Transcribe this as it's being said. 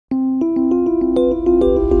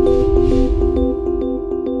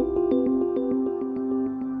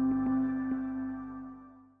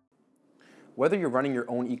Whether you're running your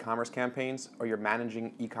own e-commerce campaigns or you're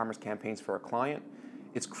managing e-commerce campaigns for a client,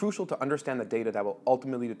 it's crucial to understand the data that will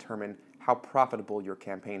ultimately determine how profitable your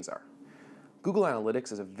campaigns are. Google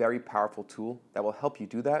Analytics is a very powerful tool that will help you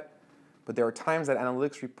do that, but there are times that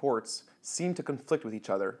analytics reports seem to conflict with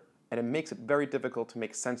each other, and it makes it very difficult to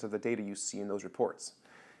make sense of the data you see in those reports.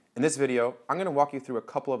 In this video, I'm going to walk you through a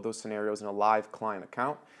couple of those scenarios in a live client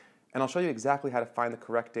account, and I'll show you exactly how to find the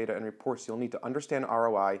correct data and reports you'll need to understand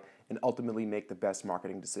ROI and ultimately make the best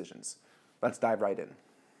marketing decisions. Let's dive right in.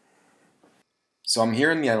 So I'm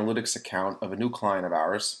here in the analytics account of a new client of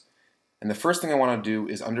ours, and the first thing I want to do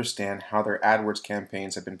is understand how their AdWords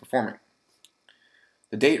campaigns have been performing.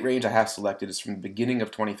 The date range I have selected is from the beginning of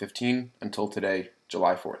 2015 until today,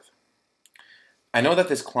 July 4th. I know that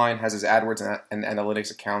this client has his AdWords and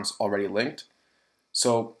analytics accounts already linked,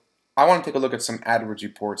 so I want to take a look at some AdWords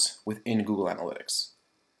reports within Google Analytics.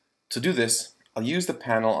 To do this, I'll use the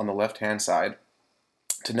panel on the left-hand side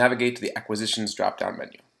to navigate to the Acquisitions drop-down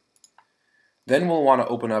menu. Then we'll want to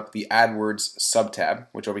open up the AdWords sub-tab,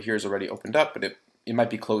 which over here is already opened up, but it might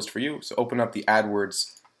be closed for you. So open up the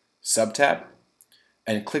AdWords sub-tab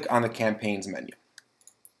and click on the Campaigns menu.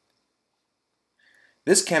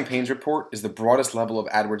 This Campaigns report is the broadest level of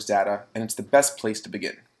AdWords data, and it's the best place to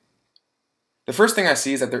begin. The first thing I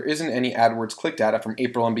see is that there isn't any AdWords click data from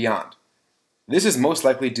April and beyond. This is most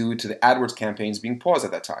likely due to the AdWords campaigns being paused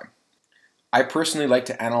at that time. I personally like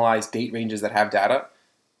to analyze date ranges that have data,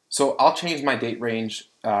 so I'll change my date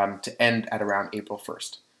range to end at around April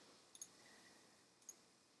 1st.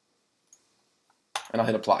 And I'll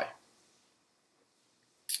hit apply.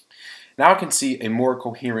 Now I can see a more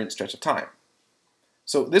coherent stretch of time.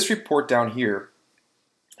 So this report down here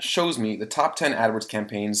shows me the top 10 AdWords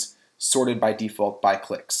campaigns sorted by default by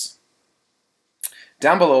clicks.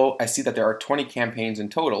 Down below, I see that there are 20 campaigns in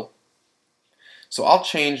total, so I'll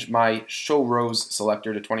change my Show Rows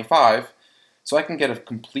selector to 25 so I can get a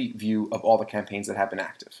complete view of all the campaigns that have been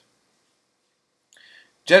active.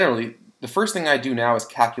 Generally, the first thing I do now is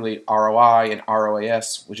calculate ROI and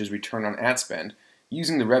ROAS, which is return on ad spend,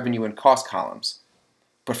 using the revenue and cost columns.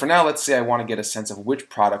 But for now, let's say I want to get a sense of which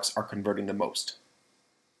products are converting the most.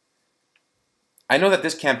 I know that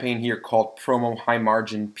this campaign here called Promo High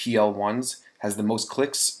Margin PL1s has the most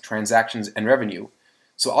clicks, transactions, and revenue,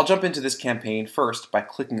 so I'll jump into this campaign first by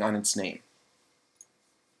clicking on its name.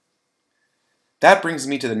 That brings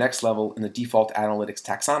me to the next level in the default analytics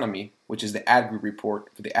taxonomy, which is the ad group report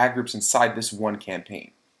for the ad groups inside this one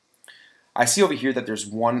campaign. I see over here that there's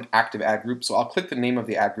one active ad group, so I'll click the name of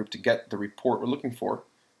the ad group to get the report we're looking for,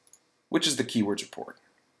 which is the keywords report.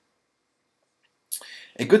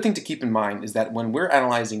 A good thing to keep in mind is that when we're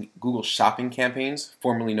analyzing Google Shopping campaigns,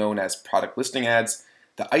 formerly known as product listing ads,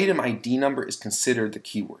 the item ID number is considered the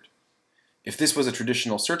keyword. If this was a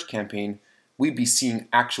traditional search campaign, we'd be seeing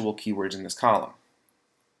actual keywords in this column.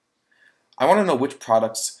 I want to know which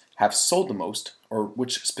products have sold the most, or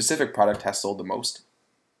which specific product has sold the most.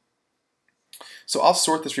 So I'll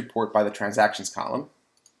sort this report by the transactions column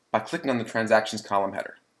by clicking on the transactions column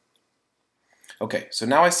header. Okay, so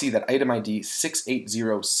now I see that item ID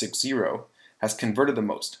 68060 has converted the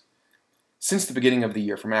most since the beginning of the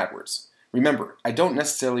year from AdWords. Remember, I don't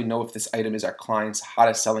necessarily know if this item is our client's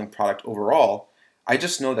hottest selling product overall. I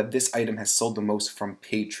just know that this item has sold the most from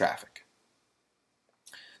paid traffic.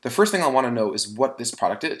 The first thing I want to know is what this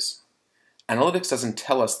product is. Analytics doesn't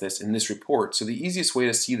tell us this in this report, so the easiest way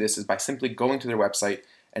to see this is by simply going to their website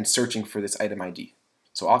and searching for this item ID.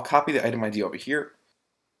 So I'll copy the item ID over here.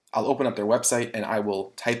 I'll open up their website and I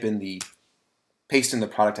will paste in the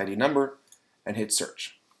product ID number and hit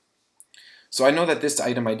search. So I know that this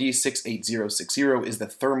item ID 68060 is the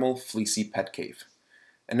thermal fleecy pet cave.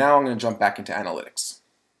 And now I'm going to jump back into analytics.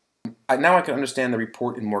 Now I can understand the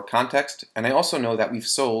report in more context, and I also know that we've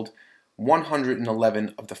sold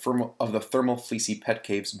 111 of the thermal fleecy pet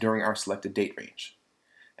caves during our selected date range.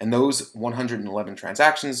 And those 111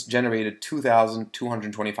 transactions generated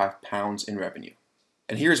 2,225 pounds in revenue.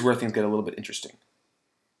 And here's where things get a little bit interesting.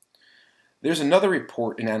 There's another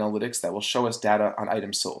report in analytics that will show us data on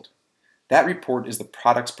items sold. That report is the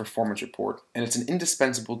Products Performance Report, and it's an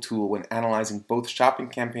indispensable tool when analyzing both shopping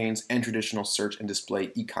campaigns and traditional search and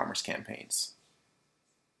display e-commerce campaigns.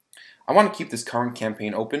 I want to keep this current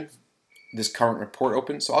campaign open, this current report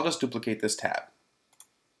open, so I'll just duplicate this tab.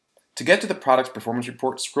 To get to the Products Performance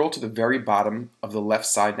Report, scroll to the very bottom of the left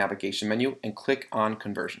side navigation menu and click on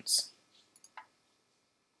Conversions.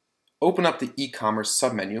 Open up the e-commerce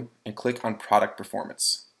submenu and click on Product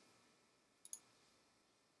Performance.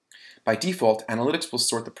 By default, Analytics will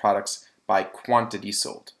sort the products by quantity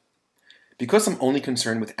sold. Because I'm only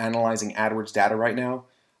concerned with analyzing AdWords data right now,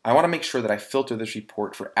 I want to make sure that I filter this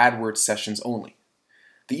report for AdWords sessions only.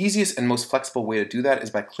 The easiest and most flexible way to do that is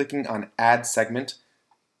by clicking on Add Segment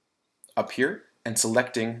up here and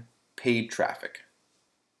selecting Paid Traffic.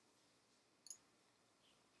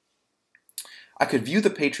 I could view the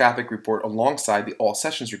paid traffic report alongside the All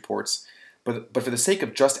Sessions reports, but for the sake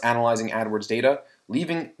of just analyzing AdWords data,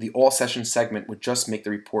 leaving the All Sessions segment would just make the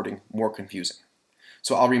reporting more confusing.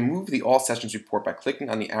 So I'll remove the All Sessions report by clicking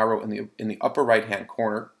on the arrow in the upper right-hand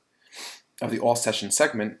corner of the All Sessions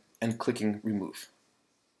segment and clicking Remove.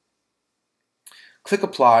 Click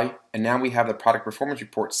Apply, and now we have the product performance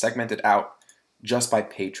report segmented out just by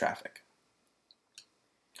paid traffic.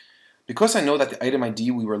 Because I know that the item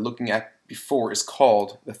ID we were looking at before is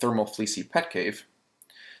called the Thermal Fleecy Pet Cave,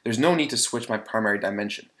 there's no need to switch my primary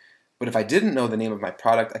dimension. But if I didn't know the name of my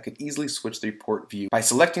product, I could easily switch the report view by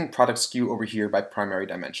selecting Product SKU over here by primary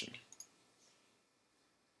dimension.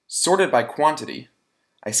 Sorted by quantity,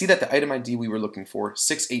 I see that the item ID we were looking for,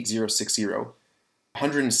 68060,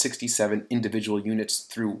 167 individual units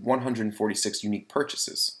through 146 unique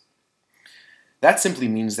purchases. That simply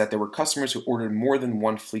means that there were customers who ordered more than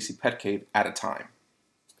one Fleecy Pet Cave at a time.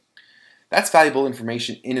 That's valuable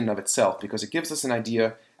information in and of itself because it gives us an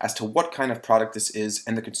idea as to what kind of product this is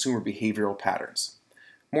and the consumer behavioral patterns.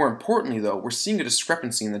 More importantly though, we're seeing a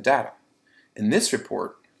discrepancy in the data. In this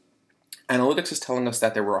report, Analytics is telling us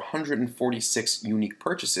that there were 146 unique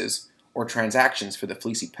purchases or transactions for the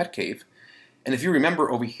Fleecy Pet Cave, and if you remember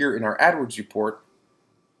over here in our AdWords report,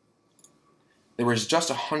 there was just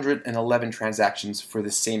 111 transactions for the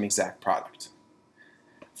same exact product.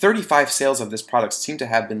 35 sales of this product seem to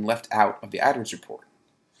have been left out of the AdWords report.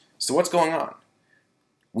 So what's going on?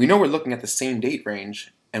 We know we're looking at the same date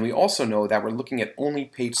range, and we also know that we're looking at only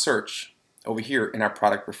paid search over here in our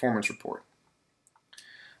product performance report.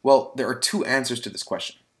 Well, there are two answers to this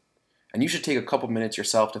question, and you should take a couple minutes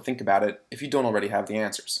yourself to think about it if you don't already have the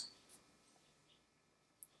answers.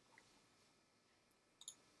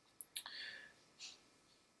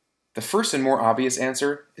 The first and more obvious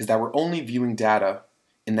answer is that we're only viewing data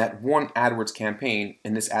in that one AdWords campaign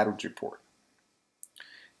in this AdWords report.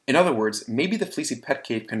 In other words, maybe the Fleecy Pet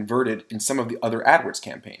Cave converted in some of the other AdWords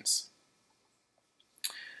campaigns.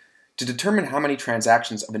 To determine how many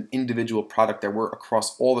transactions of an individual product there were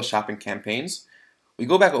across all the shopping campaigns, we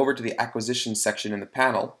go back over to the acquisition section in the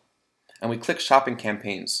panel and we click Shopping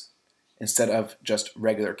Campaigns instead of just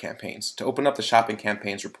regular campaigns to open up the Shopping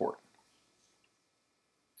Campaigns report.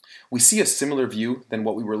 We see a similar view than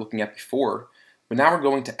what we were looking at before, but now we're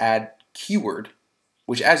going to add keyword,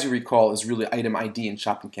 which as you recall is really item ID in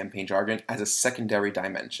shopping campaign jargon, as a secondary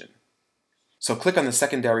dimension. So click on the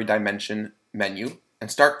secondary dimension menu and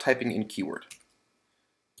start typing in keyword.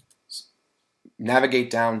 Navigate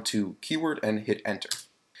down to keyword and hit enter.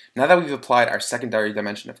 Now that we've applied our secondary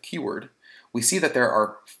dimension of keyword, we see that there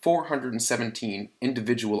are 417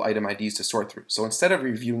 individual item IDs to sort through. So instead of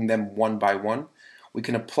reviewing them one by one, we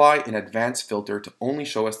can apply an advanced filter to only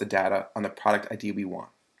show us the data on the product ID we want.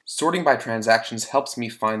 Sorting by transactions helps me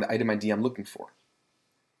find the item ID I'm looking for.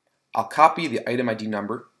 I'll copy the item ID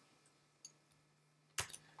number,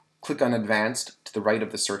 click on Advanced to the right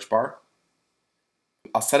of the search bar.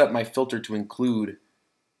 I'll set up my filter to include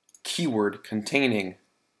keyword containing,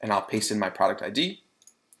 and I'll paste in my product ID,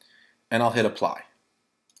 and I'll hit Apply.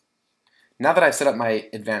 Now that I've set up my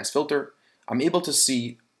advanced filter, I'm able to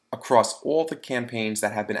see across all the campaigns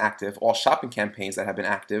that have been active, all shopping campaigns that have been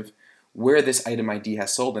active, where this item ID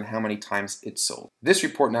has sold and how many times it's sold. This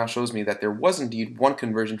report now shows me that there was indeed one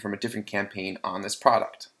conversion from a different campaign on this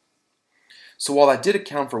product. So while that did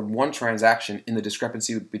account for one transaction in the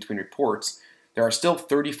discrepancy between reports, there are still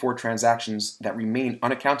 34 transactions that remain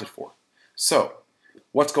unaccounted for. So,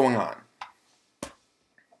 what's going on?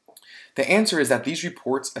 The answer is that these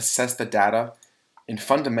reports assess the data in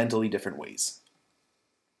fundamentally different ways.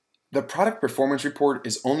 The product performance report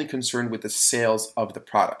is only concerned with the sales of the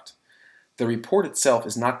product. The report itself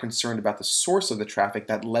is not concerned about the source of the traffic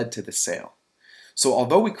that led to the sale. So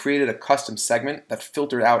although we created a custom segment that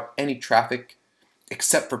filtered out any traffic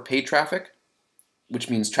except for paid traffic, which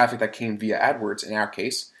means traffic that came via AdWords in our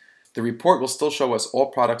case, the report will still show us all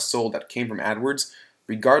products sold that came from AdWords,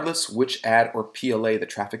 regardless which ad or PLA the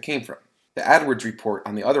traffic came from. The AdWords report,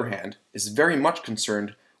 on the other hand, is very much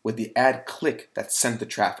concerned with the ad click that sent the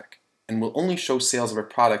traffic, and will only show sales of a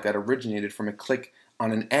product that originated from a click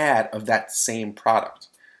on an ad of that same product.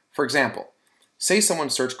 For example, say someone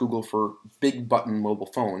searched Google for big button mobile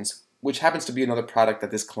phones, which happens to be another product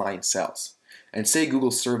that this client sells, and say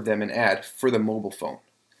Google served them an ad for the mobile phone.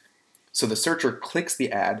 So the searcher clicks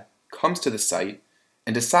the ad, comes to the site,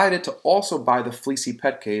 and decided to also buy the fleecy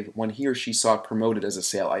pet cave when he or she saw it promoted as a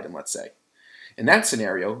sale item, let's say. In that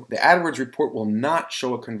scenario, the AdWords report will not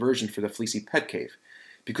show a conversion for the fleecy pet cave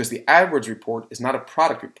because the AdWords report is not a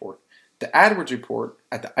product report. The AdWords report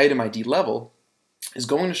at the item ID level is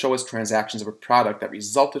going to show us transactions of a product that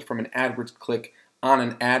resulted from an AdWords click on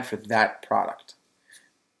an ad for that product.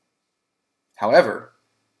 However,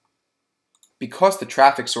 because the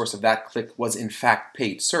traffic source of that click was in fact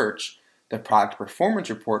paid search, the product performance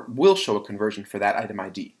report will show a conversion for that item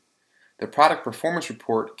ID. The product performance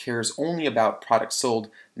report cares only about products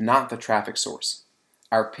sold, not the traffic source.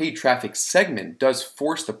 Our paid traffic segment does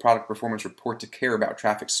force the product performance report to care about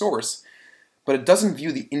traffic source, but it doesn't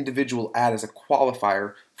view the individual ad as a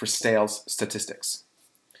qualifier for sales statistics.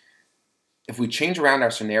 If we change around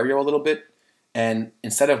our scenario a little bit, and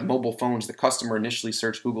instead of mobile phones, the customer initially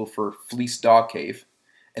searched Google for fleece dog cave,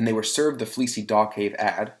 and they were served the fleecy dog cave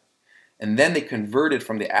ad, and then they converted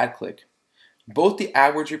from the ad click, both the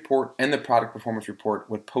AdWords report and the product performance report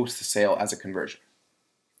would post the sale as a conversion.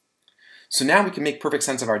 So now we can make perfect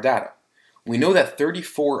sense of our data. We know that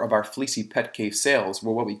 34 of our fleecy pet cave sales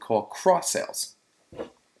were what we call cross sales.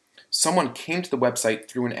 Someone came to the website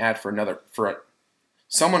through an ad for another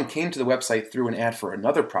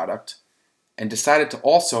product and decided to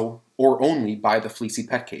also or only buy the fleecy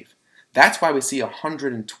pet cave. That's why we see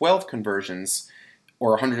 112 conversions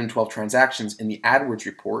or 112 transactions in the AdWords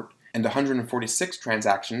report and 146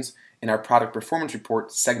 transactions in our product performance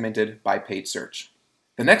report segmented by paid search.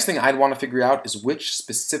 The next thing I'd want to figure out is which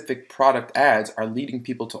specific product ads are leading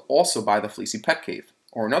people to also buy the fleecy pet cave,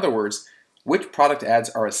 or in other words, which product ads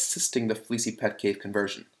are assisting the fleecy pet cave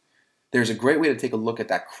conversion. There's a great way to take a look at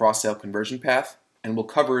that cross-sale conversion path, and we'll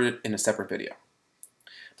cover it in a separate video.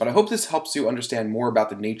 But I hope this helps you understand more about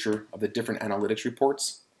the nature of the different analytics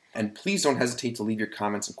reports, and please don't hesitate to leave your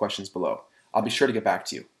comments and questions below. I'll be sure to get back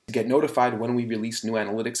to you. To get notified when we release new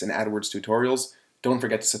analytics and AdWords tutorials, don't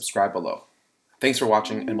forget to subscribe below. Thanks for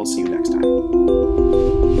watching, and we'll see you next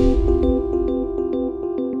time.